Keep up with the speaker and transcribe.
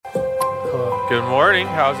Good morning.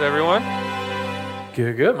 How's everyone?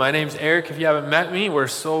 Good. My name's Eric. If you haven't met me, we're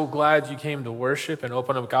so glad you came to worship and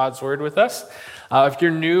open up God's Word with us. If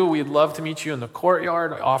you're new, we'd love to meet you in the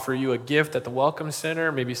courtyard, offer you a gift at the Welcome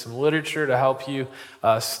Center, maybe some literature to help you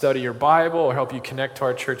study your Bible or help you connect to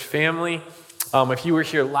our church family. If you were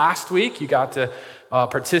here last week, you got to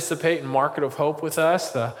participate in Market of Hope with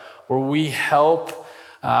us, where we help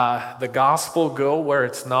the gospel go where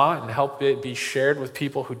it's not and help it be shared with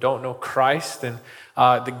people who don't know Christ. And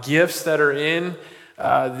the gifts that are in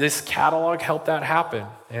this catalog help that happen.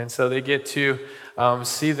 And so they get to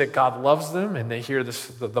see that God loves them, and they hear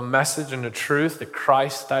the message and the truth that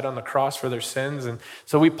Christ died on the cross for their sins. And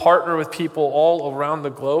so we partner with people all around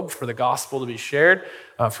the globe for the gospel to be shared,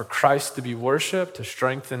 for Christ to be worshiped, to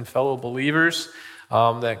strengthen fellow believers.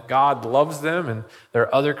 That God loves them, and there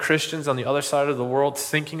are other Christians on the other side of the world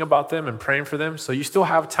thinking about them and praying for them. So you still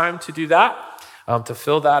have time to do that, to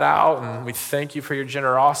fill that out. And we thank you for your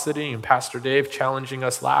generosity, and Pastor Dave challenging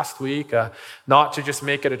us last week, not to just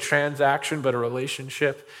make it a transaction, but a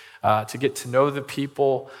relationship, to get to know the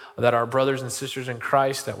people that are brothers and sisters in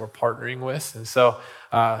Christ that we're partnering with. And so,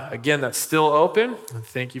 again, that's still open. And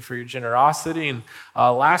thank you for your generosity. And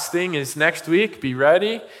last thing is next week, be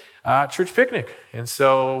ready. Church picnic. And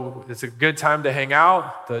so it's a good time to hang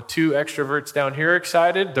out. The two extroverts down here are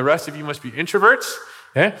excited. The rest of you must be introverts.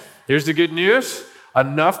 Okay? Here's the good news.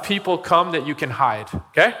 Enough people come that you can hide.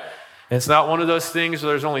 Okay? And it's not one of those things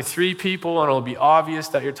where there's only 3 people and it'll be obvious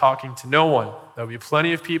that you're talking to no one. There'll be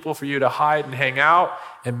plenty of people for you to hide and hang out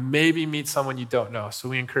and maybe meet someone you don't know. So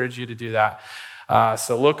we encourage you to do that.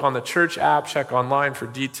 So look on the church app, check online for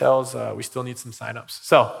details. We still need some signups.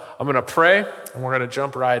 So I'm going to pray, and we're going to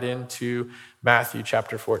jump right into Matthew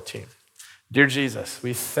chapter 14. Dear Jesus,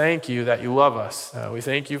 we thank you that you love us. We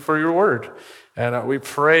thank you for your word. And we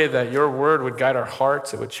pray that your word would guide our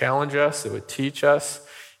hearts. It would challenge us. It would teach us.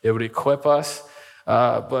 It would equip us.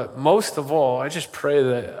 But most of all, I just pray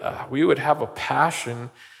that we would have a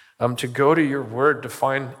passion to go to your word to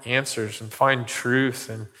find answers and find truth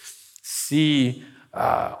and see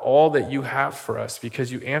all that you have for us,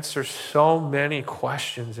 because you answer so many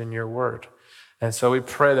questions in your word. And so we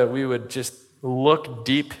pray that we would just look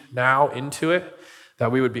deep now into it,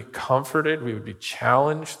 that we would be comforted, we would be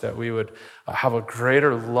challenged, that we would have a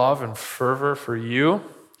greater love and fervor for you.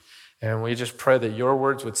 And we just pray that your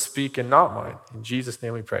words would speak and not mine. In Jesus'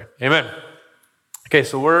 name we pray. Amen. Okay,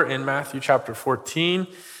 so we're in Matthew chapter 14.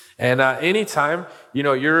 And anytime,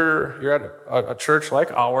 you're at a church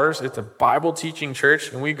like ours, it's a Bible teaching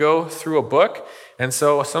church, and we go through a book. And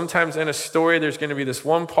so sometimes in a story, there's going to be this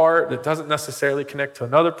one part that doesn't necessarily connect to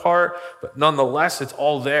another part, but nonetheless, it's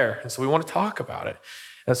all there. And so we want to talk about it.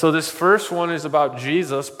 And so this first one is about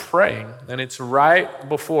Jesus praying. And it's right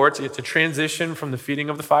before, it's a transition from the feeding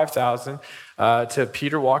of the 5,000 to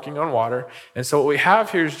Peter walking on water. And so what we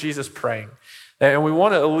have here is Jesus praying. And we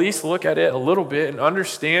want to at least look at it a little bit and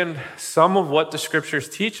understand some of what the scriptures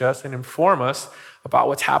teach us and inform us about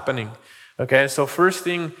what's happening. Okay, so first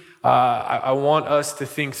thing I want us to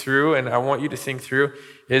think through, and I want you to think through,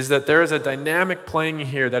 is that there is a dynamic playing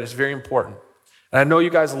here that is very important. And I know you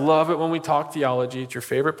guys love it when we talk theology. It's your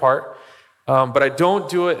favorite part. But I don't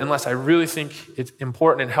do it unless I really think it's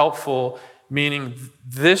important and helpful, meaning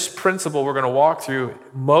this principle we're going to walk through,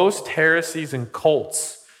 most heresies and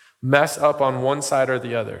cults mess up on one side or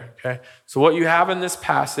the other, okay? So what you have in this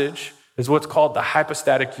passage is what's called the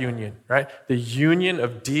hypostatic union, right? The union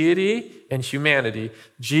of deity and humanity.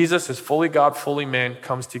 Jesus is fully God, fully man,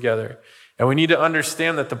 comes together. And we need to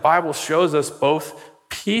understand that the Bible shows us both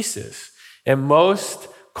pieces. And most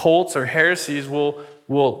cults or heresies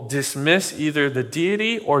will dismiss either the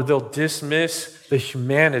deity or they'll dismiss the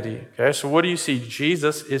humanity, okay? So what do you see?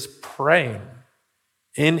 Jesus is praying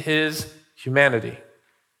in his humanity.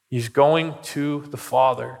 He's going to the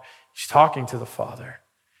Father. He's talking to the Father.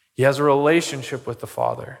 He has a relationship with the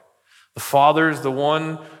Father. The Father is the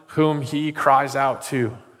one whom he cries out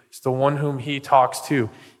to. It's the one whom he talks to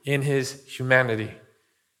in his humanity.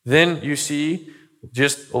 Then you see,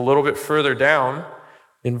 just a little bit further down,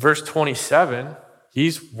 in verse 27,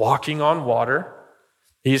 he's walking on water.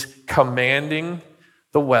 He's commanding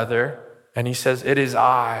the weather. And he says, "It is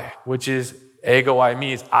I," which is ego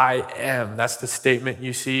eimi, is I am. That's the statement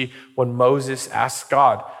you see when Moses asks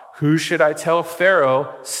God, "Who should I tell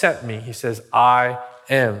Pharaoh sent me?" He says, "I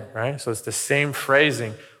am," right? So it's the same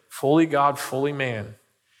phrasing, fully God, fully man.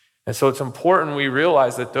 And so it's important we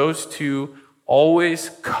realize that those two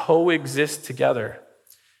always coexist together.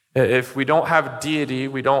 If we don't have deity,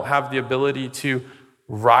 we don't have the ability to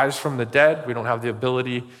rise from the dead. We don't have the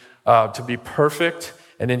ability to be perfect.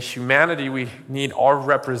 And in humanity, we need our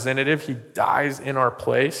representative. He dies in our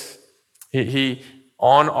place. He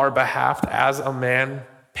on our behalf, as a man,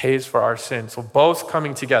 pays for our sins. So both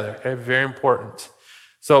coming together, okay, very important.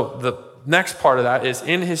 So the next part of that is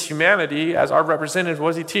in his humanity, as our representative, what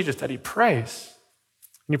does he teach us? That he prays.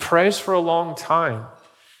 And he prays for a long time.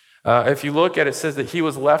 If you look at it, it says that he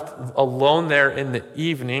was left alone there in the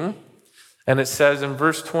evening. And it says in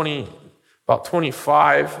verse 20, about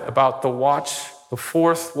 25, about the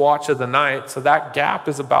fourth watch of the night. So that gap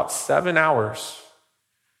is about 7 hours.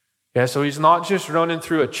 Yeah, so he's not just running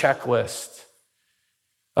through a checklist.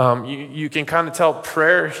 You can kind of tell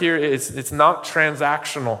prayer here it's not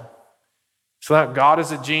transactional. It's not God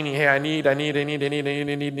is a genie. Hey, I need.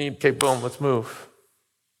 Okay, boom, let's move.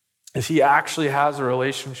 Is he actually has a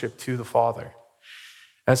relationship to the Father.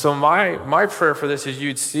 And so my prayer for this, as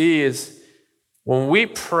you'd see, is when we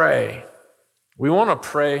pray, we want to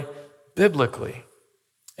pray biblically.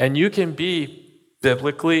 And you can be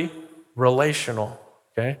biblically relational.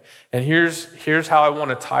 Okay? And here's how I want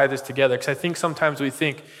to tie this together, because I think sometimes we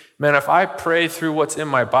think, man, if I pray through what's in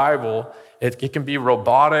my Bible, it can be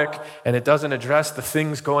robotic, and it doesn't address the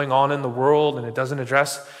things going on in the world, and it doesn't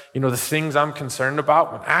address, the things I'm concerned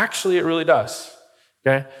about. But actually, it really does.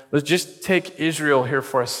 Okay? Let's just take Israel here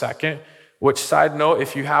for a second. Which, side note,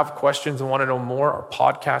 if you have questions and want to know more, our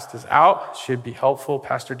podcast is out. It should be helpful.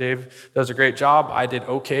 Pastor Dave does a great job. I did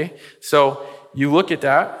okay. So you look at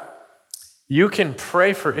that. You can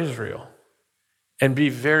pray for Israel and be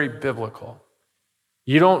very biblical.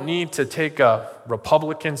 You don't need to take a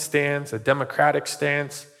Republican stance, a Democratic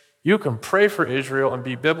stance. You can pray for Israel and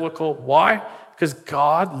be biblical. Why? Because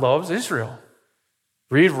God loves Israel.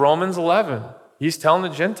 Read Romans 11. He's telling the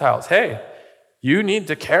Gentiles, hey, you need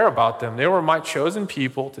to care about them. They were my chosen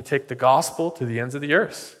people to take the gospel to the ends of the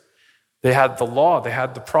earth. They had the law. They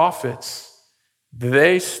had the prophets.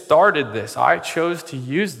 They started this. I chose to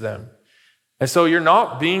use them. And so you're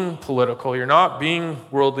not being political. You're not being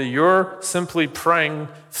worldly. You're simply praying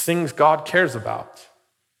things God cares about.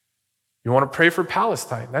 You want to pray for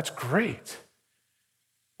Palestine? That's great.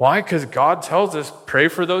 Why? Because God tells us, pray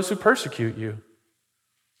for those who persecute you.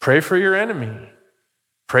 Pray for your enemy.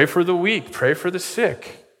 Pray for the weak. Pray for the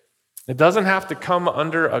sick. It doesn't have to come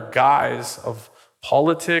under a guise of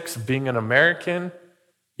politics, being an American.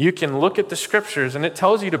 You can look at the scriptures and it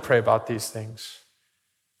tells you to pray about these things.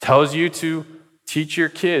 It tells you to teach your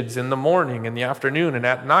kids in the morning, in the afternoon, and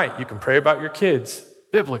at night. You can pray about your kids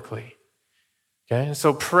biblically. Okay? And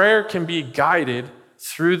so prayer can be guided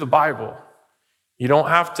through the Bible. You don't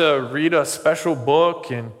have to read a special book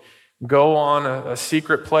and go on a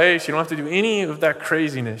secret place. You don't have to do any of that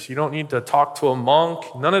craziness. You don't need to talk to a monk,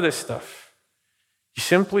 none of this stuff. You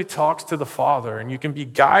simply talk to the Father, and you can be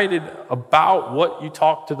guided about what you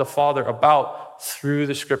talk to the Father about through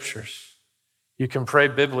the scriptures. You can pray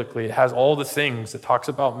biblically. It has all the things. It talks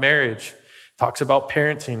about marriage. It talks about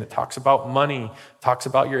parenting. It talks about money. It talks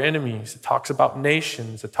about your enemies. It talks about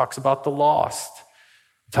nations. It talks about the lost.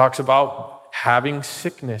 It talks about having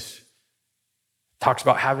sickness. Talks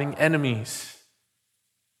about having enemies.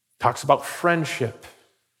 Talks about friendship.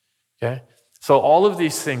 Okay? So all of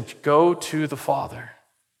these things, go to the Father.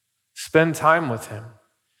 Spend time with him.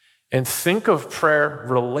 And think of prayer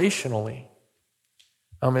relationally.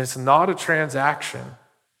 It's not a transaction.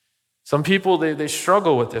 Some people, they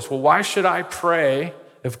struggle with this. Well, why should I pray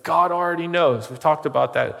if God already knows? We've talked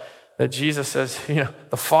about that Jesus says,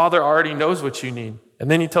 the Father already knows what you need.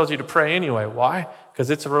 And then he tells you to pray anyway. Why?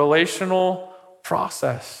 Because it's a relational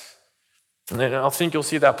process. And I think you'll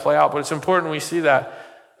see that play out, but it's important we see that,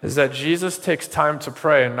 is that Jesus takes time to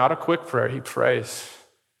pray, and not a quick prayer. He prays.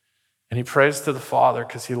 And he prays to the Father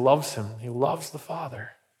because he loves him. He loves the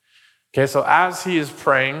Father. Okay, so as he is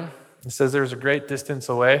praying, it says there's a great distance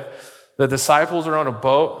away. The disciples are on a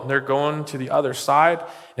boat, and they're going to the other side.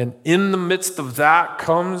 And in the midst of that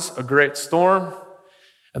comes a great storm,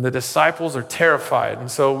 and the disciples are terrified.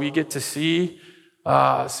 And so we get to see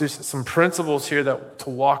some principles here to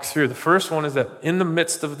walk through. The first one is that in the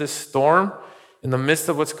midst of this storm, in the midst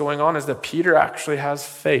of what's going on, is that Peter actually has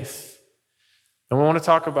faith. And we want to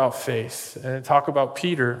talk about faith and talk about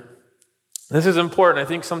Peter. This is important. I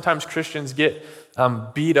think sometimes Christians get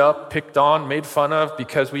beat up, picked on, made fun of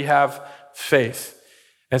because we have faith.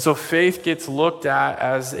 And so faith gets looked at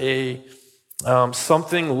as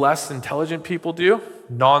something less intelligent people do,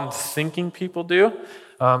 non-thinking people do,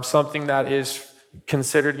 something that is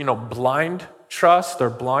considered, blind trust or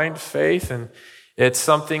blind faith. And it's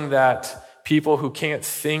something that people who can't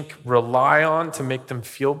think rely on to make them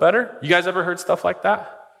feel better. You guys ever heard stuff like that?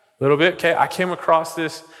 A little bit? Okay, I came across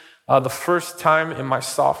this the first time in my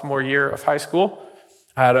sophomore year of high school.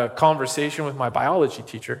 I had a conversation with my biology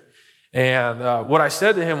teacher, and what I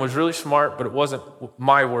said to him was really smart, but it wasn't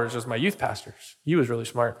my words, it was my youth pastor's. He was really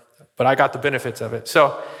smart, but I got the benefits of it.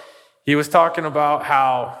 So he was talking about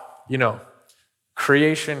how,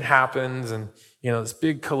 creation happens and, this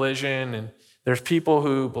big collision, and there's people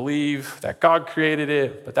who believe that God created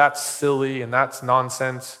it, but that's silly and that's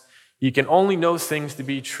nonsense. You can only know things to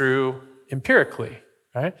be true empirically,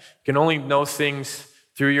 right? You can only know things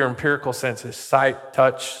through your empirical senses: sight,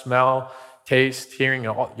 touch, smell, taste, hearing,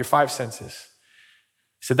 your 5 senses.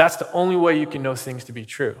 So that's the only way you can know things to be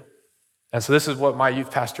true. And so this is what my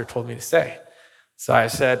youth pastor told me to say. So I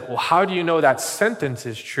said, well, how do you know that sentence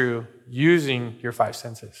is true using your 5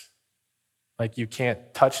 senses? Like, you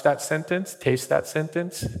can't touch that sentence, taste that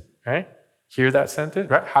sentence, right? Hear that sentence,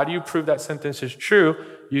 right? How do you prove that sentence is true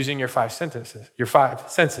using your 5 sentences, your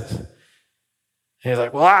 5 senses? And he's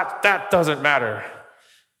like, well, that doesn't matter.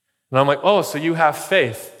 And I'm like, oh, so you have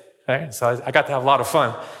faith, right? So I got to have a lot of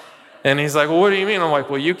fun. And he's like, well, what do you mean? I'm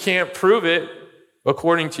like, well, you can't prove it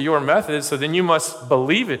according to your methods, so then you must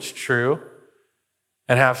believe it's true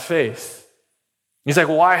and have faith. He's like,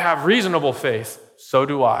 well, I have reasonable faith. So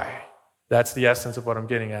do I. That's the essence of what I'm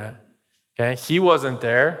getting at. Okay? He wasn't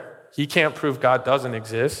there. He can't prove God doesn't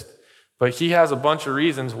exist, but he has a bunch of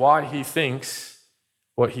reasons why he thinks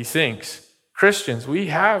what he thinks. Christians, we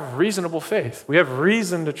have reasonable faith. We have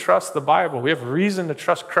reason to trust the Bible. We have reason to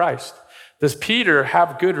trust Christ. Does Peter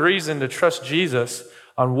have good reason to trust Jesus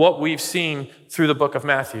on what we've seen through the book of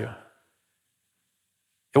Matthew?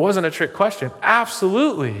 It wasn't a trick question.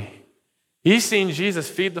 Absolutely. He's seen Jesus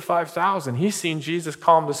feed the 5,000. He's seen Jesus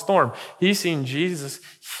calm the storm. He's seen Jesus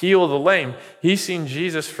heal the lame. He's seen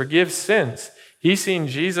Jesus forgive sins. He's seen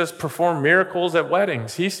Jesus perform miracles at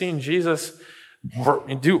weddings. He's seen Jesus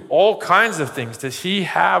do all kinds of things. Does he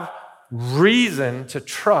have reason to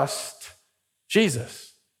trust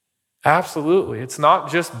Jesus? Absolutely. It's not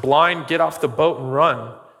just blind, get off the boat and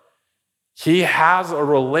run. He has a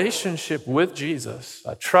relationship with Jesus,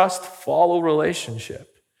 a trust, follow relationship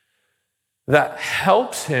that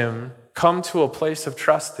helps him come to a place of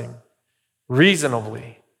trusting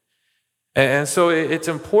reasonably. And so it's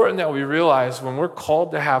important that we realize when we're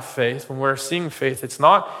called to have faith, when we're seeing faith, it's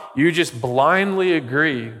not you just blindly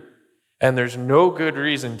agree and there's no good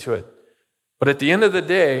reason to it. But at the end of the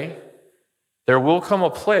day, there will come a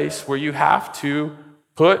place where you have to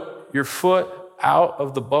put your foot out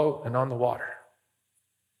of the boat and on the water.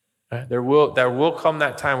 Right? There will come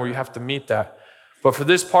that time where you have to meet that. But for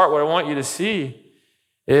this part, what I want you to see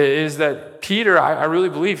is that Peter, I really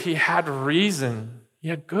believe he had reason. He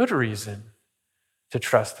had good reason to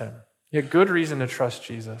trust him. He had good reason to trust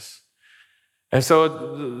Jesus. And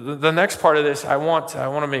so the next part of this I want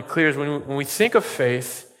to make clear is when we think of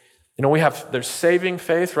faith, there's saving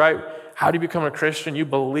faith, right? How do you become a Christian? You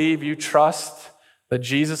believe, you trust that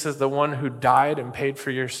Jesus is the one who died and paid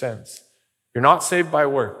for your sins. You're not saved by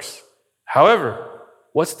works. However,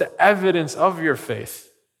 what's the evidence of your faith?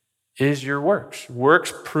 Is your works.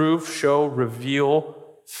 Works prove, show, reveal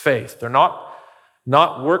faith. They're not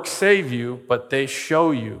works save you, but they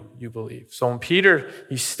show you believe. So when Peter,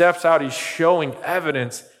 he steps out, he's showing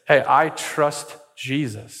evidence, hey, I trust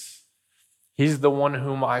Jesus. He's the one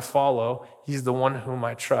whom I follow. He's the one whom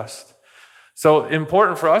I trust. So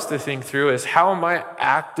important for us to think through is, how am I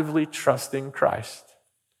actively trusting Christ?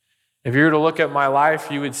 If you were to look at my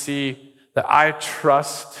life, you would see that I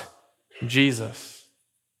trust Jesus.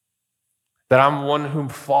 That I'm one whom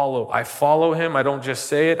I follow him. I don't just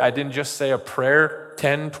say it. I didn't just say a prayer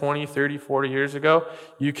 10, 20, 30, 40 years ago.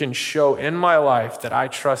 You can show in my life that I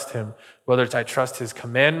trust him. Whether it's I trust his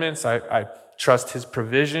commandments, I trust his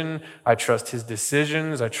provision, I trust his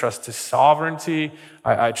decisions, I trust his sovereignty,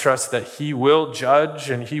 I trust that he will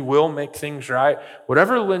judge and he will make things right.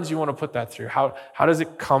 Whatever lens you want to put that through, how does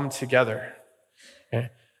it come together? Okay.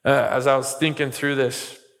 As I was thinking through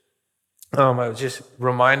this, it was just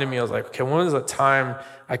reminding me, I was like, okay, when was the time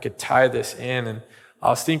I could tie this in? And I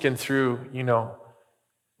was thinking through,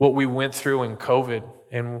 what we went through in COVID,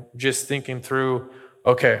 and just thinking through,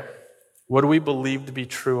 okay, what do we believe to be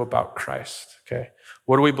true about Christ? Okay,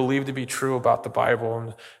 what do we believe to be true about the Bible?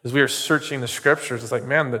 And as we were searching the scriptures, it's like,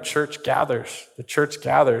 man, the church gathers. The church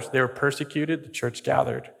gathers. They were persecuted, the church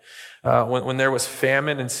gathered. When there was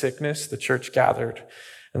famine and sickness, the church gathered.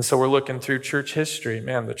 And so we're looking through church history.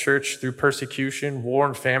 Man, the church, through persecution, war,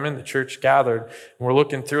 and famine, the church gathered. And we're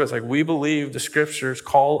looking through, it's like, we believe the scriptures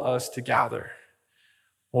call us to gather.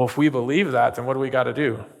 Well, if we believe that, then what do we got to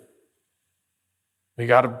do? We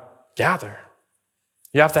got to gather.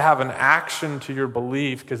 You have to have an action to your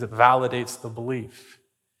belief because it validates the belief.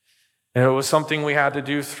 And it was something we had to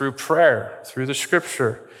do through prayer, through the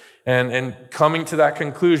scripture, and coming to that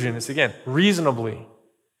conclusion. It's, again, reasonably. It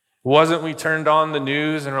wasn't we turned on the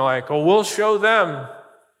news and were like, oh, we'll show them.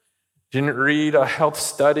 Didn't read a health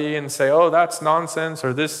study and say, oh, that's nonsense,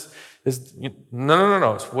 or this is...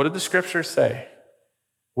 No. What did the scripture say?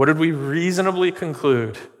 What did we reasonably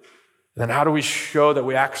conclude? Then how do we show that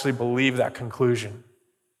we actually believe that conclusion?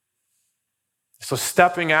 So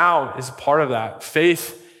stepping out is part of that.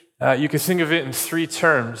 Faith, you can think of it in three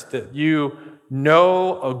terms, that you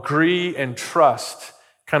know, agree, and trust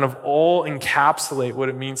kind of all encapsulate what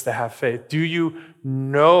it means to have faith. Do you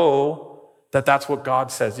know that that's what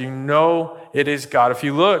God says? You know it is God. If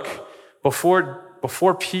you look,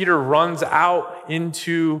 before Peter runs out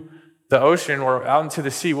into the ocean or out into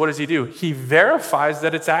the sea, what does he do? He verifies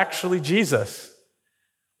that it's actually Jesus.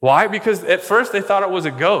 Why? Because at first they thought it was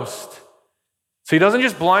a ghost. So he doesn't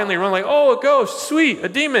just blindly run like, oh, a ghost, sweet, a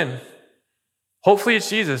demon. Hopefully it's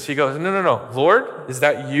Jesus. He goes, no. Lord, is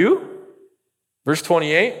that you? Verse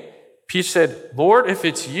 28, Peter said, Lord, if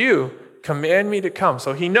it's you, command me to come.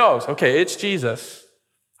 So he knows, okay, it's Jesus.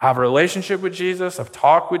 I have a relationship with Jesus. I've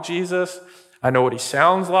talked with Jesus. I know what he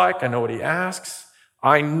sounds like. I know what he asks.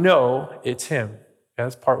 I know it's him. Okay,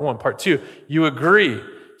 that's part one. Part two, you agree.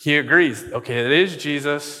 He agrees. Okay, it is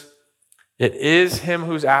Jesus. It is him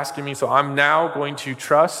who's asking me. So I'm now going to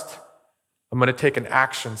trust. I'm going to take an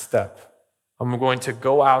action step. I'm going to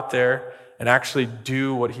go out there and actually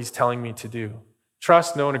do what he's telling me to do.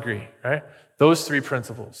 Trust, know, and agree, right? Those three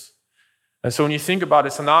principles. And so when you think about it,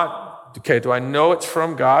 it's not, okay, do I know it's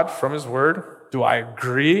from God, from his word? Do I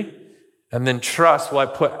agree? And then trust, will I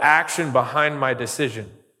put action behind my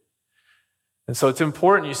decision? And so it's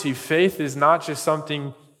important, you see, faith is not just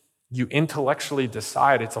something you intellectually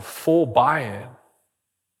decide. It's a full buy-in.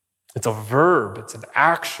 It's a verb. It's an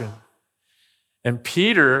action. And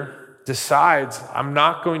Peter decides, I'm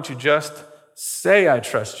not going to just say I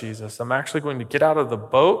trust Jesus. I'm actually going to get out of the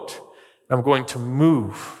boat and I'm going to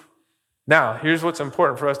move. Now, here's what's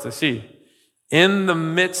important for us to see. In the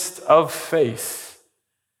midst of faith,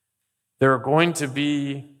 there are going to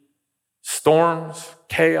be storms,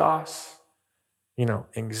 chaos,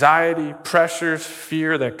 anxiety, pressures,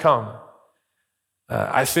 fear that come.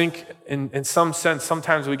 I think in some sense,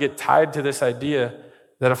 sometimes we get tied to this idea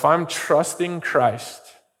that if I'm trusting Christ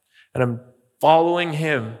and I'm following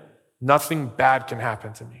him, nothing bad can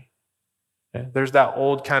happen to me. Okay? There's that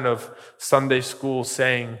old kind of Sunday school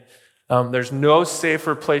saying, there's no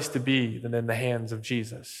safer place to be than in the hands of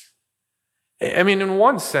Jesus. I mean, in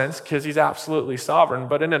one sense, because he's absolutely sovereign,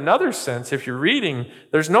 but in another sense, if you're reading,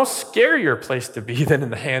 there's no scarier place to be than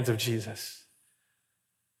in the hands of Jesus.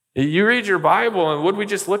 You read your Bible, and would we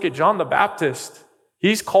just look at John the Baptist?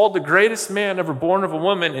 He's called the greatest man ever born of a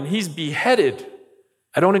woman, and he's beheaded.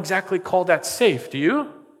 I don't exactly call that safe, do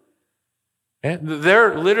you?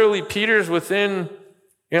 They're literally, Peter's within,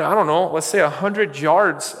 let's say 100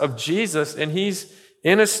 yards of Jesus, and he's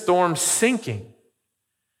in a storm sinking.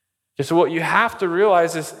 So what you have to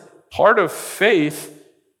realize is part of faith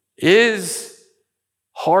is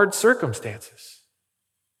hard circumstances.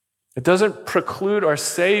 It doesn't preclude or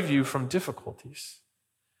save you from difficulties.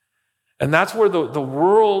 And that's where the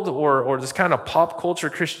world or this kind of pop culture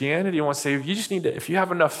Christianity wants to say, you just need to, if you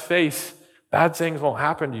have enough faith, bad things won't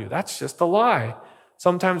happen to you. That's just a lie.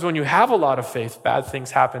 Sometimes when you have a lot of faith, bad things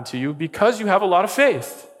happen to you because you have a lot of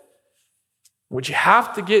faith. What you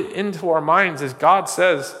have to get into our minds is God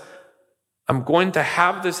says, I'm going to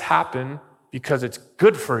have this happen because it's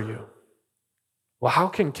good for you. Well, how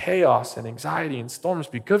can chaos and anxiety and storms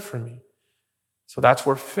be good for me? So that's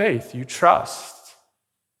where faith, you trust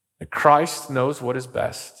that Christ knows what is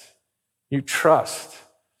best. You trust.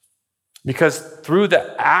 Because through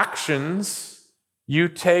the actions you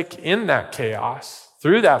take in that chaos,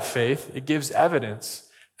 through that faith, it gives evidence.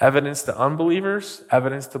 Evidence to unbelievers,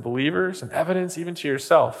 evidence to believers, and evidence even to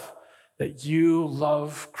yourself that you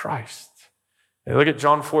love Christ. And look at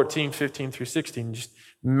John 14, 15 through 16. Just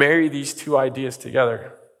marry these two ideas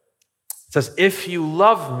together. It says, if you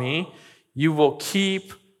love me, you will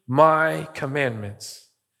keep my commandments.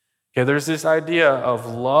 Okay, there's this idea of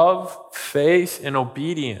love, faith, and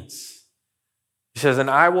obedience. He says, and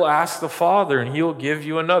I will ask the Father, and he will give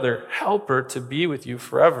you another helper to be with you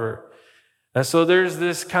forever. And so there's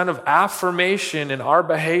this kind of affirmation in our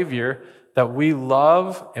behavior that we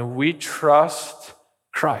love and we trust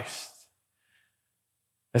Christ.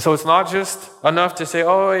 And so it's not just enough to say,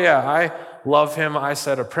 oh yeah, I love him, I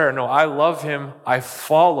said a prayer. No, I love him, I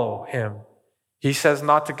follow him. He says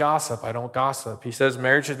not to gossip, I don't gossip. He says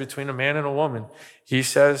marriage is between a man and a woman. He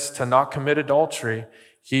says to not commit adultery.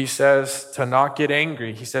 He says to not get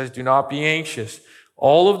angry. He says, do not be anxious.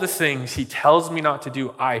 All of the things he tells me not to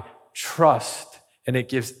do, I trust, and it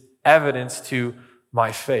gives evidence to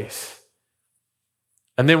my faith.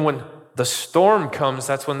 And then when the storm comes,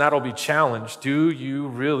 that's when that'll be challenged. Do you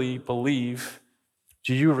really believe?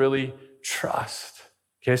 Do you really trust?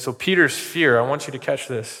 Okay, so Peter's fear, I want you to catch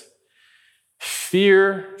this.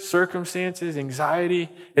 Fear, circumstances, anxiety,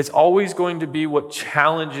 it's always going to be what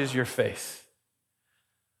challenges your faith.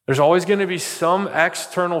 There's always going to be some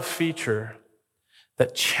external feature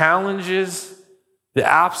that challenges the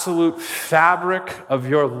absolute fabric of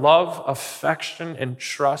your love, affection, and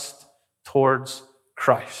trust towards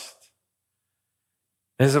Christ.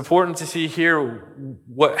 And it's important to see here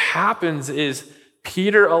what happens is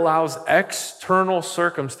Peter allows external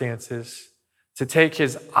circumstances to take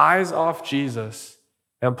his eyes off Jesus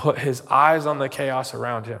and put his eyes on the chaos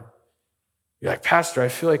around him. You're like, Pastor, I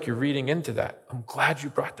feel like you're reading into that. I'm glad you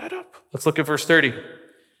brought that up. Let's look at verse 30. It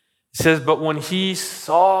says, but when he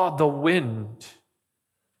saw the wind,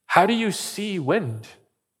 how do you see wind?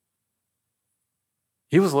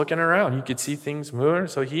 He was looking around. He could see things moving.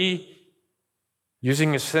 So he,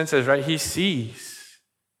 using his senses, right, he sees,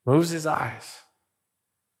 moves his eyes.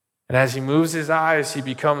 And as he moves his eyes, he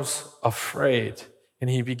becomes afraid and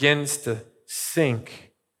he begins to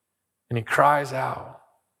sink and he cries out.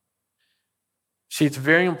 See, it's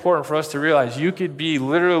very important for us to realize you could be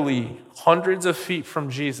literally hundreds of feet from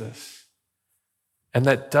Jesus, and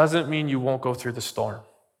that doesn't mean you won't go through the storm.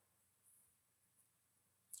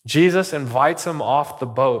 Jesus invites him off the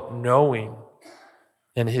boat knowing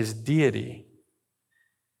in his deity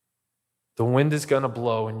the wind is going to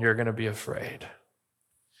blow and you're going to be afraid.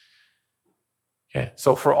 Okay,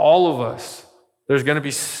 so for all of us, there's going to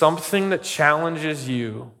be something that challenges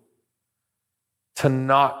you to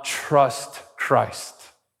not trust Christ,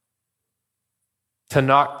 to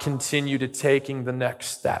not continue to taking the next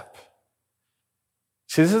step.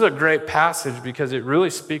 See, this is a great passage because it really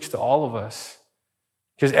speaks to all of us.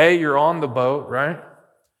 Because A, you're on the boat, right?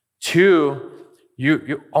 2,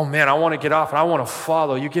 you oh man, I want to get off and I want to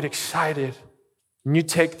follow. You get excited. And you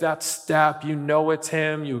take that step, you know it's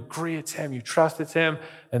him, you agree it's him, you trust it's him,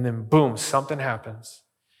 and then boom, something happens.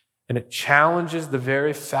 And it challenges the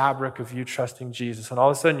very fabric of you trusting Jesus. And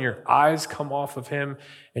all of a sudden your eyes come off of him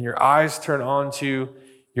and your eyes turn on to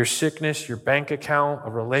your sickness, your bank account,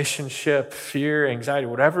 a relationship, fear, anxiety,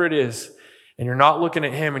 whatever it is. And you're not looking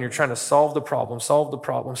at him and you're trying to solve the problem,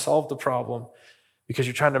 because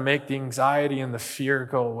you're trying to make the anxiety and the fear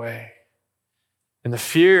go away. And the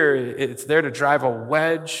fear, it's there to drive a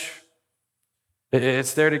wedge.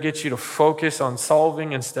 It's there to get you to focus on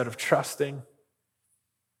solving instead of trusting.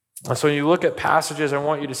 And so when you look at passages, I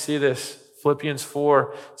want you to see this. Philippians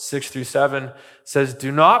 4, 6-7 says,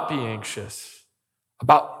 do not be anxious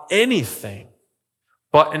about anything,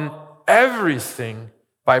 but in everything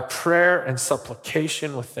by prayer and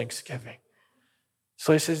supplication with thanksgiving.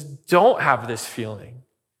 So he says, don't have this feeling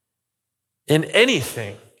in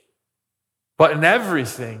anything, but in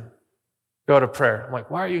everything, go to prayer. I'm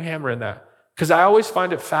like, why are you hammering that? Because I always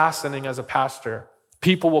find it fascinating as a pastor.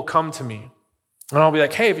 People will come to me and I'll be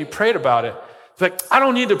like, hey, have you prayed about it? It's like, I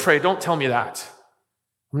don't need to pray. Don't tell me that.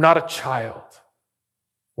 I'm not a child.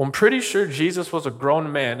 Well, I'm pretty sure Jesus was a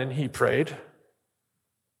grown man and he prayed.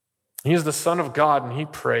 He is the Son of God and he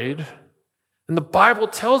prayed. And the Bible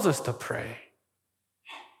tells us to pray.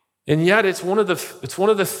 And yet it's one of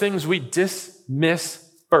the things we dismiss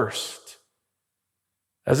first.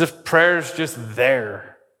 As if prayer is just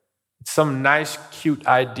there. It's some nice, cute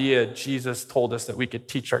idea Jesus told us that we could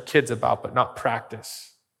teach our kids about, but not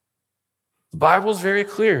practice. The Bible's very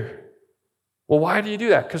clear. Well, why do you do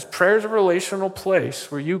that? Because prayer is a relational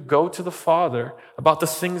place where you go to the Father about the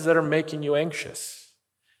things that are making you anxious.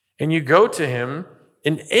 And you go to him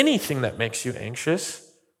in anything that makes you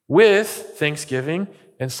anxious with thanksgiving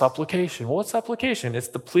and supplication. Well, what's supplication? It's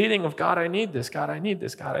the pleading of, God, I need this. God, I need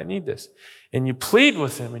this. God, I need this. And you plead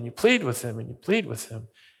with him, and you plead with him, and you plead with him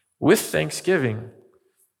with thanksgiving.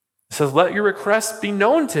 It says, let your requests be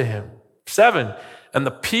known to him. 7, and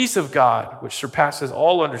the peace of God, which surpasses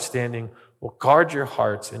all understanding, will guard your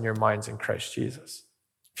hearts and your minds in Christ Jesus.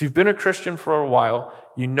 If you've been a Christian for a while,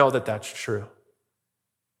 you know that that's true.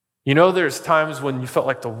 You know there's times when you felt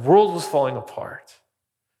like the world was falling apart.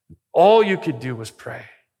 All you could do was pray.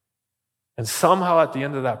 And somehow at the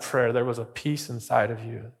end of that prayer, there was a peace inside of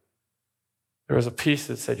you. There was a peace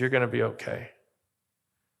that said, you're going to be okay.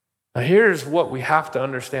 Now here's what we have to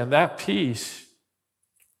understand. That peace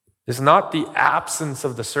is not the absence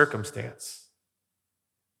of the circumstance.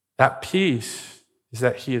 That peace is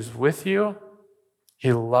that he is with you,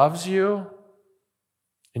 he loves you,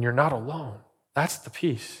 and you're not alone. That's the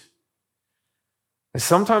peace. And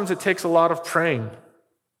sometimes it takes a lot of praying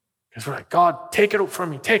because we're like, God, take it from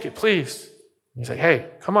me. Take it, please. And he's like, hey,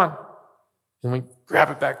 come on. And we grab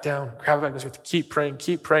it back down. We have to keep praying,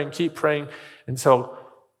 keep praying, keep praying. And so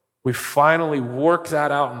we finally work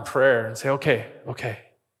that out in prayer and say, okay,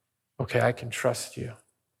 I can trust you.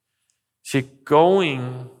 See,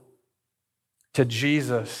 going to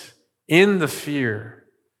Jesus in the fear,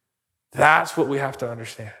 that's what we have to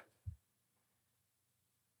understand.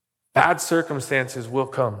 Bad circumstances will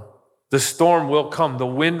come. The storm will come. The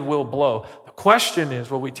wind will blow. The question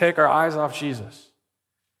is, will we take our eyes off Jesus?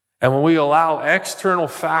 And when we allow external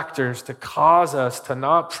factors to cause us to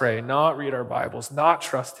not pray, not read our Bibles, not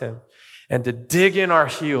trust him, and to dig in our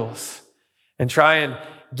heels and try and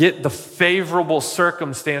get the favorable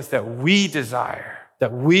circumstance that we desire,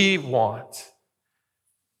 that we want,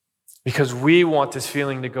 because we want this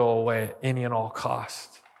feeling to go away at any and all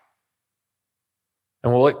cost.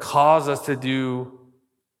 And will it cause us to do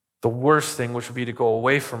the worst thing, which would be to go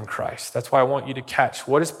away from Christ? That's why I want you to catch,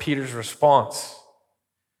 what is Peter's response?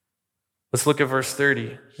 Let's look at verse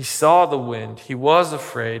 30. He saw the wind. He was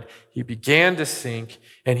afraid. He began to sink,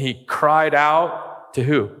 and he cried out to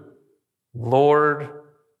who? Lord,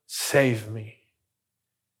 save me.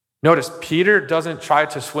 Notice, Peter doesn't try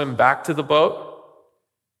to swim back to the boat.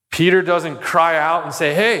 Peter doesn't cry out and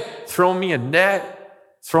say, hey, throw me a net,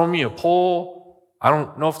 throw me a pole. I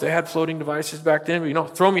don't know if they had floating devices back then,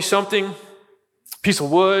 but throw me something, piece of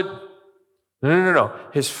wood. No.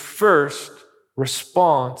 His first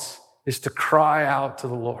response is to cry out to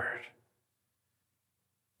the Lord.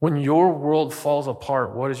 When your world falls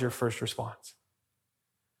apart, what is your first response?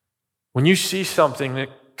 When you see something that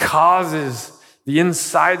causes the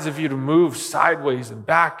insides of you to move sideways and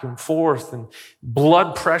back and forth and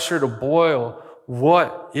blood pressure to boil,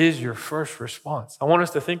 what is your first response? I want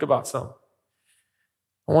us to think about something.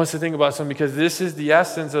 Because this is the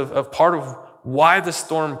essence of part of why the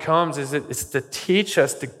storm comes, is it's to teach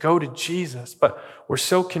us to go to Jesus. But we're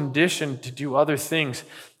so conditioned to do other things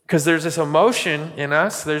because there's this emotion in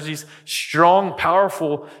us. There's these strong,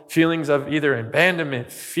 powerful feelings of either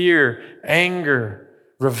abandonment, fear, anger,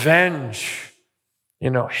 revenge,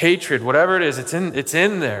 hatred, whatever it is. It's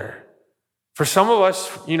in there. For some of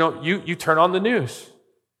us, you turn on the news.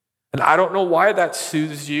 And I don't know why that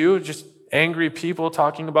soothes you, just angry people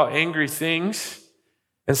talking about angry things.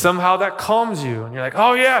 And somehow that calms you. And you're like,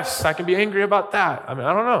 oh yes, I can be angry about that. I don't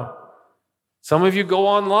know. Some of you go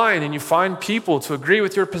online and you find people to agree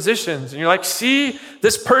with your positions. And you're like, see,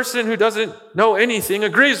 this person who doesn't know anything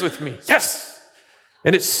agrees with me. Yes.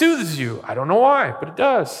 And it soothes you. I don't know why, but it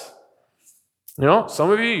does.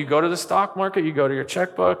 Some of you go to the stock market, you go to your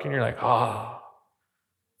checkbook, and you're like,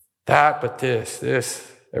 that, but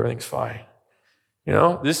this, everything's fine.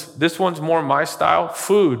 This one's more my style.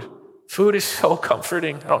 Food is so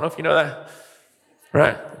comforting. I don't know if you know that,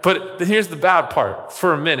 right? But here's the bad part,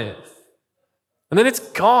 for a minute. And then it's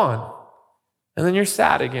gone. And then you're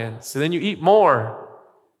sad again. So then you eat more.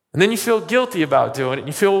 And then you feel guilty about doing it. And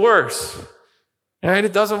you feel worse. Right?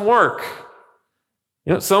 It doesn't work.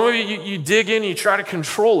 Some of you dig in and you try to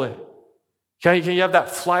control it. Can you have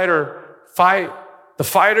that flight or fight? The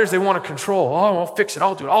fighters, they want to control. Oh, I'll fix it.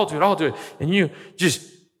 I'll do it. And you just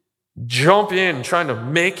jump in trying to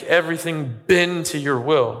make everything bend to your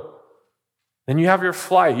will. Then you have your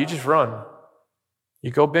flight. You just run. You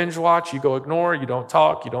go binge watch. You go ignore. You don't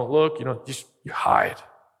talk. You don't look. You hide.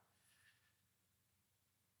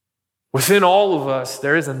 Within all of us,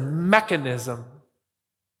 there is a mechanism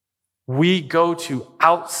we go to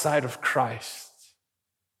outside of Christ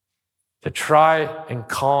to try and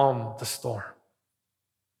calm the storm.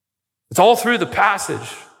 It's all through the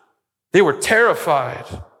passage. They were terrified.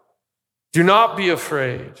 Do not be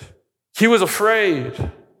afraid. He was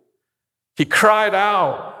afraid. He cried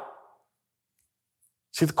out.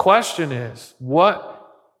 See, the question is,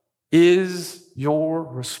 what is your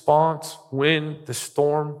response when the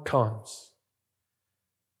storm comes?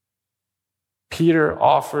 Peter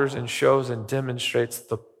offers and shows and demonstrates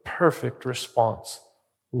the perfect response.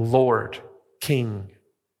 Lord, King.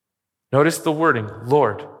 Notice the wording,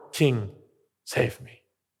 Lord, King, save me.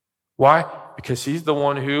 Why? Because he's the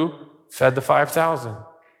one who fed the 5,000.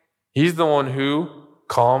 He's the one who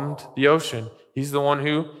calmed the ocean. He's the one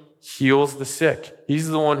who heals the sick. He's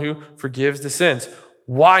the one who forgives the sins.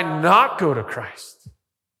 Why not go to Christ?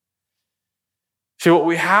 See, what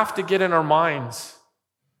we have to get in our minds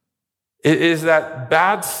is that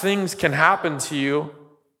bad things can happen to you,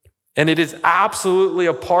 and it is absolutely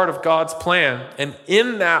a part of God's plan. And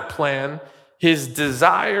in that plan, his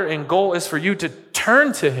desire and goal is for you to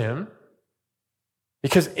turn to him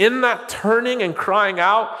Because in that turning and crying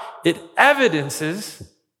out, it evidences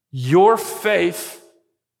your faith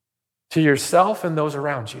to yourself and those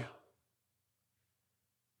around you.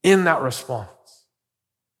 In that response,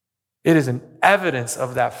 it is an evidence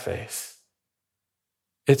of that faith.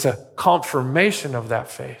 It's a confirmation of that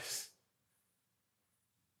faith.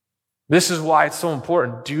 This is why it's so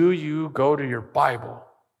important. Do you go to your Bible?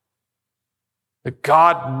 That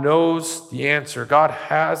God knows the answer. God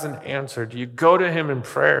has an answer. Do you go to him in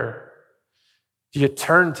prayer? Do you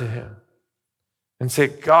turn to him and say,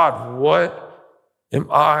 God, what am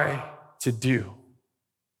I to do?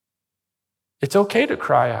 It's okay to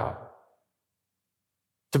cry out,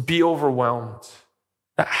 to be overwhelmed.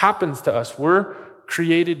 That happens to us. We're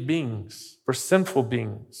created beings. We're sinful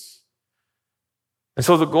beings. And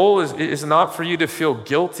so the goal is not for you to feel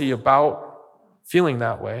guilty about feeling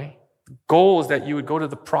that way. The goal is that you would go to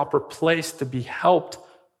the proper place to be helped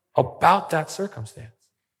about that circumstance.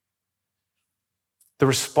 The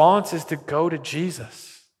response is to go to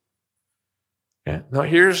Jesus. Okay? Now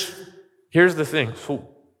here's the thing.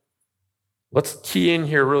 So let's key in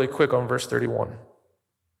here really quick on verse 31.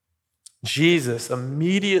 Jesus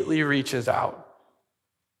immediately reaches out,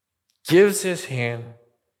 gives his hand,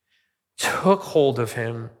 took hold of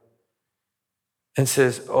him, and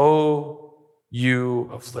says, "Oh, you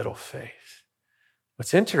of little faith."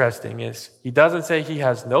 What's interesting is he doesn't say he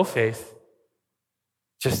has no faith,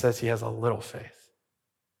 just says he has a little faith.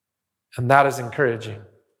 And that is encouraging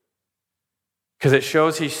because it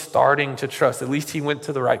shows he's starting to trust. At least he went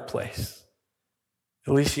to the right place.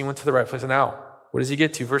 At least he went to the right place. And now, what does he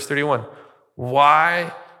get to? Verse 31.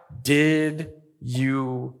 Why did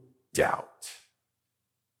you doubt?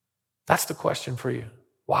 That's the question for you.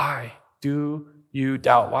 Why do you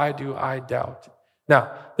doubt? Why do I doubt?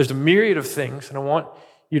 Now, there's a myriad of things, and I want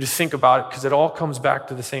you to think about it because it all comes back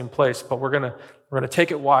to the same place, but we're gonna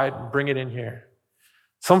take it wide and bring it in here.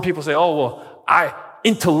 Some people say, oh, well, I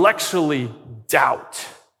intellectually doubt.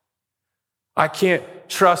 I can't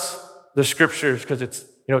trust the scriptures because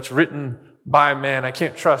it's written by man. I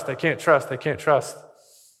can't trust. And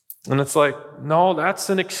it's like, no, that's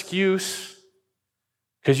an excuse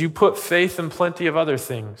because you put faith in plenty of other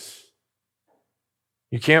things.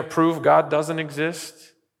 You can't prove God doesn't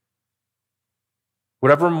exist.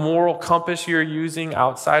 Whatever moral compass you're using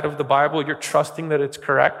outside of the Bible, you're trusting that it's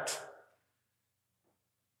correct.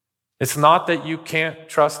 It's not that you can't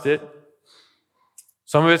trust it.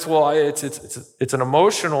 Some of it's an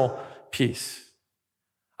emotional piece.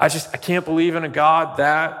 I can't believe in a God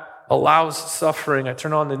that allows suffering. I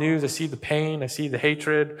turn on the news, I see the pain, I see the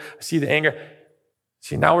hatred, I see the anger.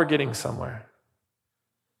 See, now we're getting somewhere.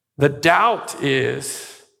 The doubt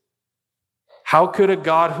is, how could a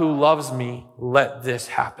God who loves me let this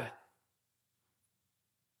happen?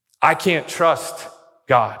 I can't trust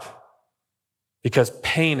God because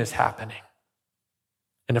pain is happening.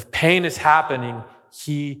 And if pain is happening,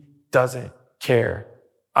 he doesn't care.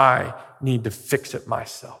 I need to fix it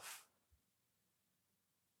myself.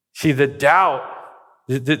 See, the doubt,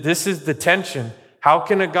 this is the tension. How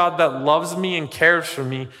can a God that loves me and cares for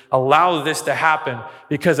me allow this to happen?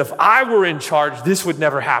 Because if I were in charge, this would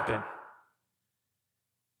never happen.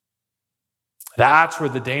 That's where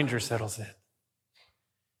the danger settles in.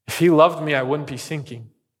 If he loved me, I wouldn't be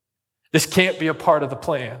sinking. This can't be a part of the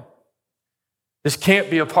plan. This can't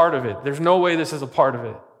be a part of it. There's no way this is a part of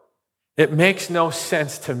it. It makes no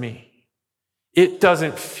sense to me. It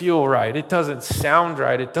doesn't feel right. It doesn't sound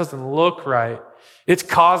right. It doesn't look right. It's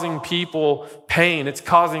causing people pain. It's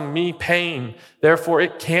causing me pain. Therefore,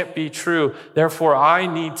 it can't be true. Therefore, I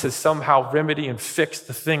need to somehow remedy and fix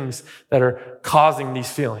the things that are causing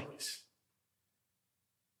these feelings.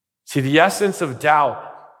 See, the essence of doubt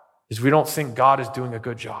is we don't think God is doing a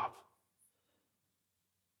good job.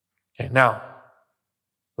 Okay, now,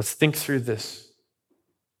 let's think through this.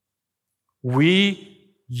 We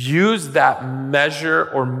use that measure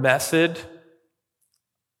or method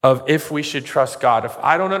of if we should trust God. If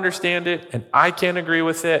I don't understand it and I can't agree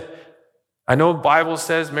with it, I know the Bible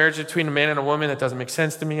says marriage between a man and a woman, that doesn't make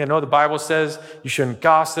sense to me. I know the Bible says you shouldn't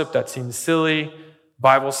gossip, that seems silly. The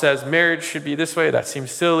Bible says marriage should be this way, that seems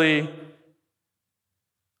silly.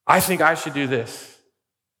 I think I should do this.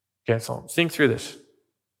 Okay, so think through this.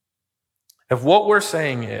 If what we're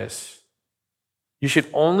saying is you should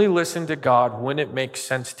only listen to God when it makes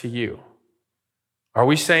sense to you, are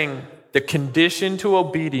we saying the condition to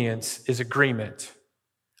obedience is agreement?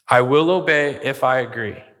 I will obey if I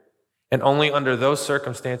agree, and only under those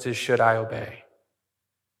circumstances should I obey.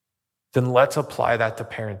 Then let's apply that to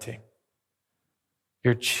parenting.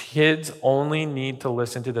 Your kids only need to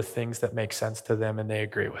listen to the things that make sense to them and they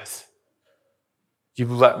agree with. you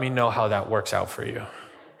let me know how that works out for you.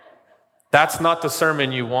 That's not the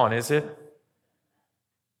sermon you want, is it?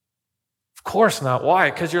 Of course not. Why?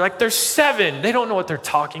 Because you're like, they're 7. They don't know what they're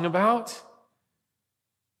talking about.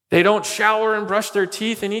 They don't shower and brush their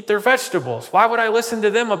teeth and eat their vegetables. Why would I listen to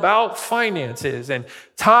them about finances and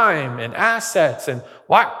time and assets? And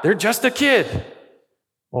why? They're just a kid.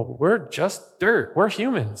 Well, we're just dirt. We're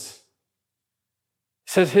humans.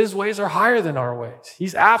 He says his ways are higher than our ways.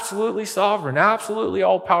 He's absolutely sovereign, absolutely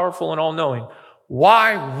all-powerful and all-knowing.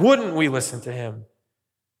 Why wouldn't we listen to him?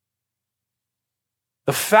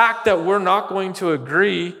 The fact that we're not going to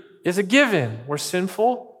agree is a given. We're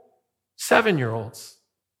sinful 7-year-olds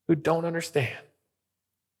who don't understand.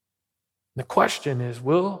 The question is,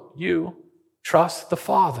 will you trust the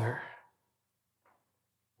Father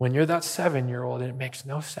when you're that 7-year-old and it makes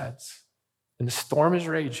no sense, and the storm is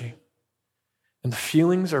raging, and the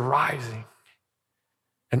feelings are rising,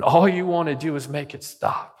 and all you want to do is make it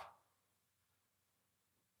stop?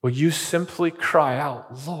 Will you simply cry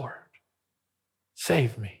out, Lord,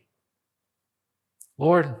 save me?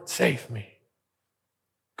 Lord, save me.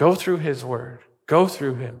 Go through his word. Go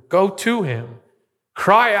through him. Go to him.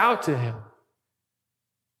 Cry out to him.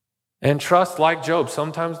 And trust like Job.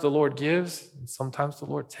 Sometimes the Lord gives, and sometimes the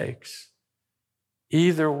Lord takes.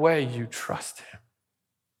 Either way, you trust him.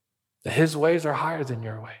 That his ways are higher than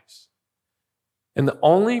your ways. And the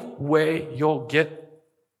only way you'll get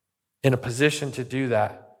in a position to do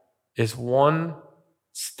that is one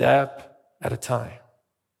step at a time.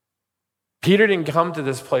 Peter didn't come to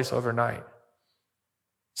this place overnight.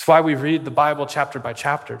 That's why we read the Bible chapter by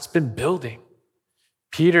chapter. It's been building.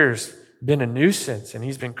 Peter's been a nuisance, and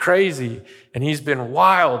he's been crazy, and he's been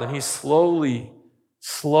wild, and he's slowly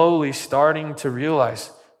starting to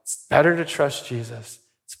realize it's better to trust Jesus.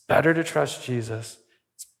 It's better to trust Jesus.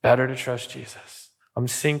 It's better to trust Jesus. I'm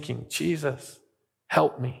sinking. Jesus,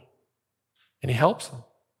 help me. And he helps him.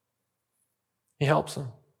 He helps him.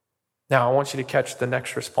 Now, I want you to catch the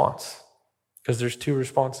next response, because there's 2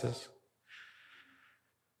 responses.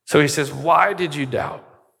 So he says, why did you doubt?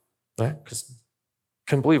 Right? Because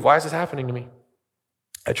couldn't believe, why is this happening to me?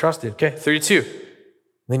 I trusted. Okay, 32.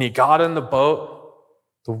 Then he got in the boat,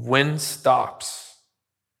 the wind stops,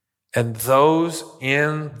 and those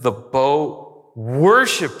in the boat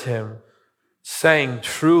worshiped him, saying,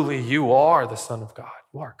 truly, you are the Son of God.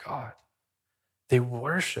 You are God. They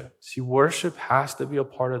worshiped. See, worship has to be a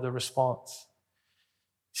part of the response.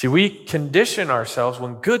 See, we condition ourselves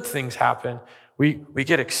when good things happen. We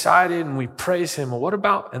get excited and we praise him. Well, what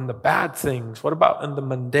about in the bad things? What about in the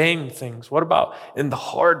mundane things? What about in the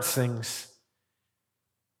hard things?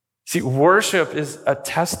 See, worship is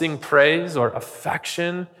attesting praise or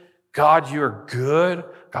affection. God, you're good.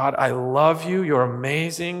 God, I love you. You're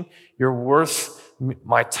amazing. You're worth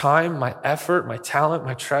my time, my effort, my talent,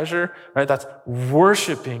 my treasure. Right? That's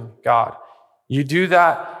worshiping God. You do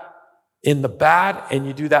that in the bad and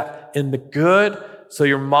you do that in the good. So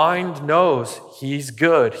your mind knows he's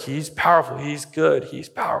good, he's powerful, he's good, he's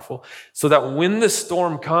powerful. So that when the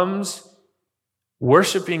storm comes,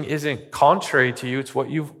 worshiping isn't contrary to you, it's what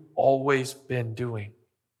you've always been doing.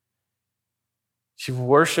 See,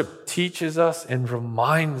 worship teaches us and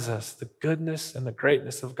reminds us the goodness and the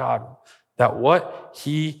greatness of God, that what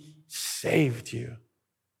he saved you.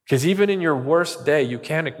 Because even in your worst day, you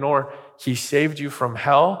can't ignore he saved you from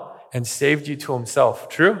hell and saved you to himself.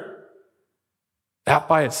 True? That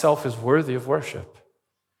by itself is worthy of worship.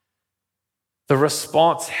 The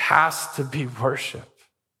response has to be worship.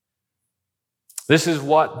 This is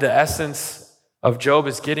what the essence of Job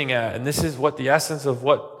is getting at, and this is what the essence of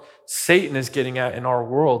what Satan is getting at in our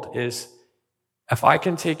world is, if I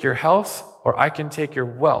can take your health or I can take your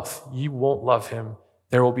wealth, you won't love him.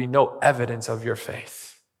 There will be no evidence of your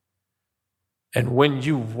faith. And when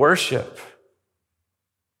you worship,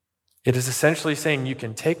 it is essentially saying, you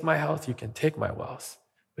can take my health, you can take my wealth,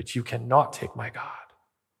 but you cannot take my God.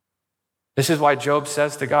 This is why Job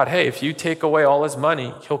says to God, hey, if you take away all his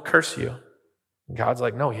money, he'll curse you. And God's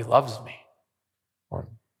like, no, he loves me. Or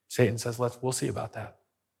Satan says, we'll see about that.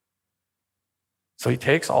 So he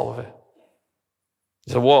takes all of it.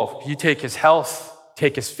 He said, well, if you take his health,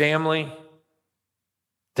 take his family,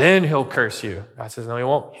 then he'll curse you. God says, no, he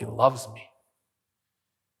won't. He loves me.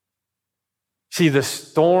 See, the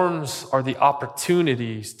storms are the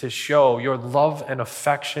opportunities to show your love and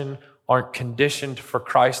affection aren't conditioned for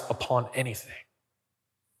Christ upon anything.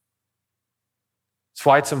 That's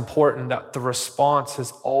why it's important that the response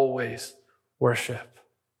is always worship.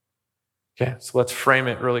 Okay, so let's frame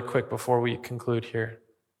it really quick before we conclude here.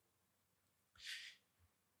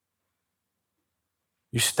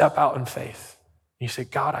 You step out in faith. You say,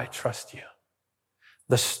 God, I trust you.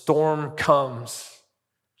 the storm comes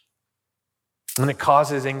and it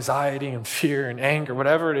causes anxiety and fear and anger,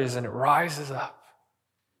 whatever it is, and it rises up,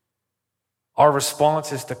 our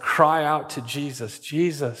response is to cry out to Jesus,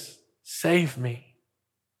 Jesus, save me,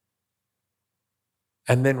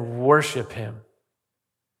 and then worship him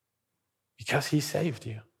because he saved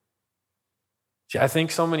you. See, I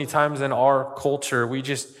think so many times in our culture,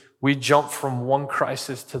 we jump from one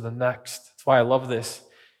crisis to the next. That's why I love this,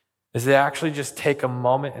 is they actually just take a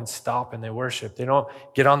moment and stop and they worship. They don't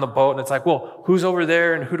get on the boat and it's like, well, who's over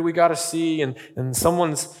there and who do we got to see? And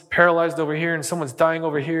someone's paralyzed over here and someone's dying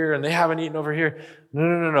over here and they haven't eaten over here.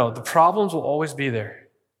 No. The problems will always be there.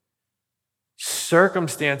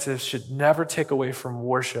 Circumstances should never take away from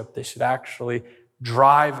worship. They should actually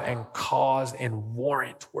drive and cause and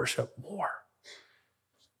warrant worship more.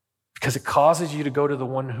 Because it causes you to go to the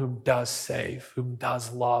one who does save, who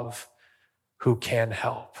does love, who can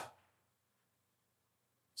help.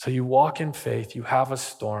 So you walk in faith, you have a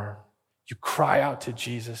storm, you cry out to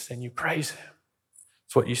Jesus, and you praise him.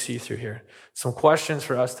 That's what you see through here. Some questions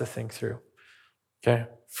for us to think through. Okay,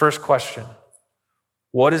 first question.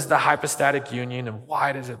 What is the hypostatic union and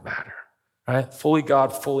why does it matter? Right? Fully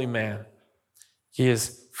God, fully man. He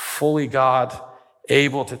is fully God,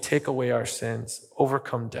 able to take away our sins,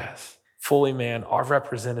 overcome death. Fully man, our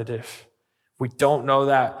representative. If we don't know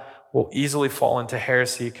that, we'll easily fall into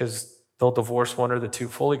heresy because they'll divorce one or the two.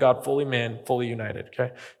 Fully God, fully man, fully united.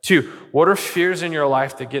 Okay. 2, what are fears in your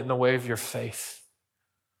life that get in the way of your faith?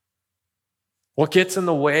 What gets in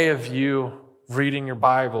the way of you reading your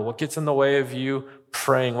Bible? What gets in the way of you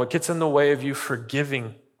praying? What gets in the way of you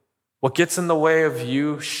forgiving? What gets in the way of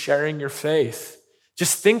you sharing your faith?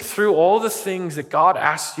 Just think through all the things that God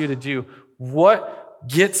asks you to do. What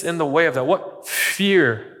gets in the way of that? What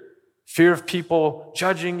fear? Fear of people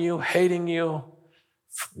judging you, hating you,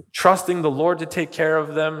 trusting the Lord to take care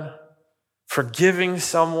of them, forgiving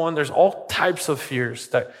someone. There's all types of fears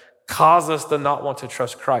that cause us to not want to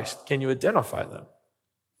trust Christ. Can you identify them?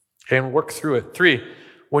 Okay, and work through it. 3,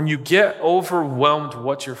 when you get overwhelmed,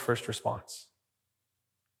 what's your first response?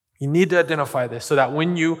 You need to identify this so that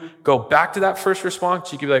when you go back to that first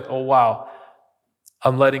response, you can be like, oh, wow,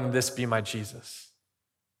 I'm letting this be my Jesus.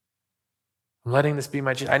 I'm letting this be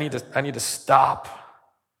my Jesus. I need to stop.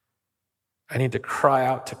 I need to cry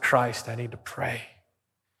out to Christ. I need to pray.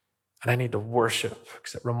 And I need to worship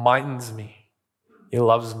because it reminds me he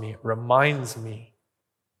loves me. It reminds me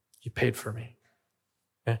he paid for me.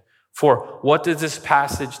 Okay? 4, what does this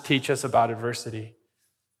passage teach us about adversity?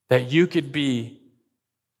 That you could be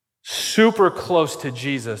super close to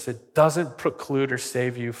Jesus. It doesn't preclude or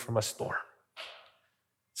save you from a storm.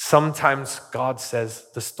 Sometimes God says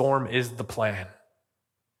the storm is the plan.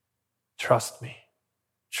 Trust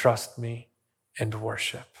me, and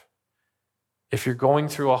worship. If you're going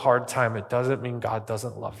through a hard time, it doesn't mean God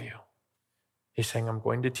doesn't love you. He's saying, I'm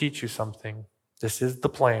going to teach you something. This is the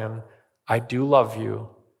plan. I do love you.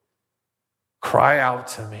 Cry out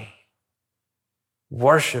to me.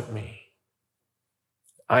 Worship me.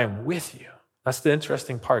 I am with you. That's the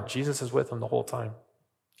interesting part. Jesus is with them the whole time.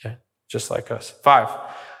 Okay? Just like us. 5,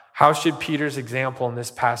 how should Peter's example in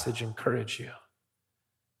this passage encourage you?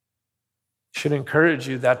 It should encourage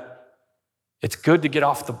you that it's good to get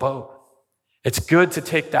off the boat. It's good to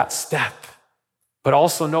take that step. But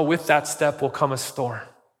also know with that step will come a storm.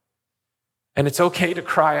 And it's okay to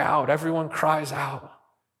cry out. Everyone cries out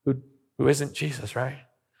who isn't Jesus, right?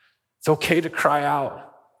 It's okay to cry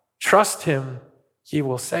out. Trust him. He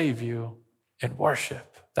will save you, and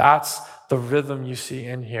worship. That's the rhythm you see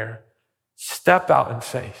in here. Step out in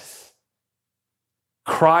faith.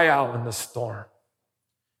 Cry out in the storm.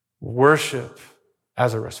 Worship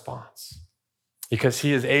as a response. Because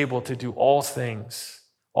he is able to do all things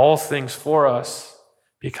for us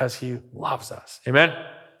because he loves us. Amen?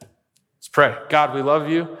 Let's pray. God, we love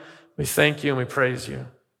you. We thank you and we praise you.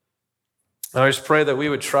 I just pray that we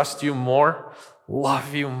would trust you more,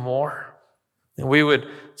 love you more, and we would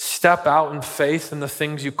step out in faith in the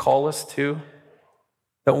things you call us to.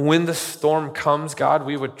 That when the storm comes, God,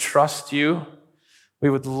 we would trust you. We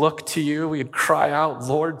would look to you. We would cry out,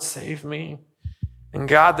 Lord, save me. And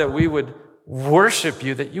God, that we would worship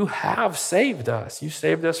you, that you have saved us. You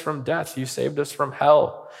saved us from death. You saved us from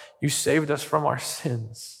hell. You saved us from our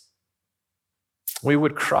sins. We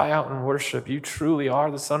would cry out and worship. You truly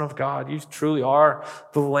are the Son of God. You truly are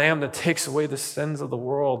the Lamb that takes away the sins of the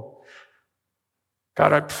world.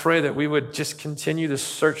 God, I pray that we would just continue to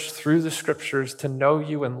search through the scriptures to know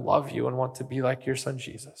you and love you and want to be like your son,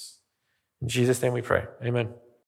 Jesus. In Jesus' name we pray. Amen.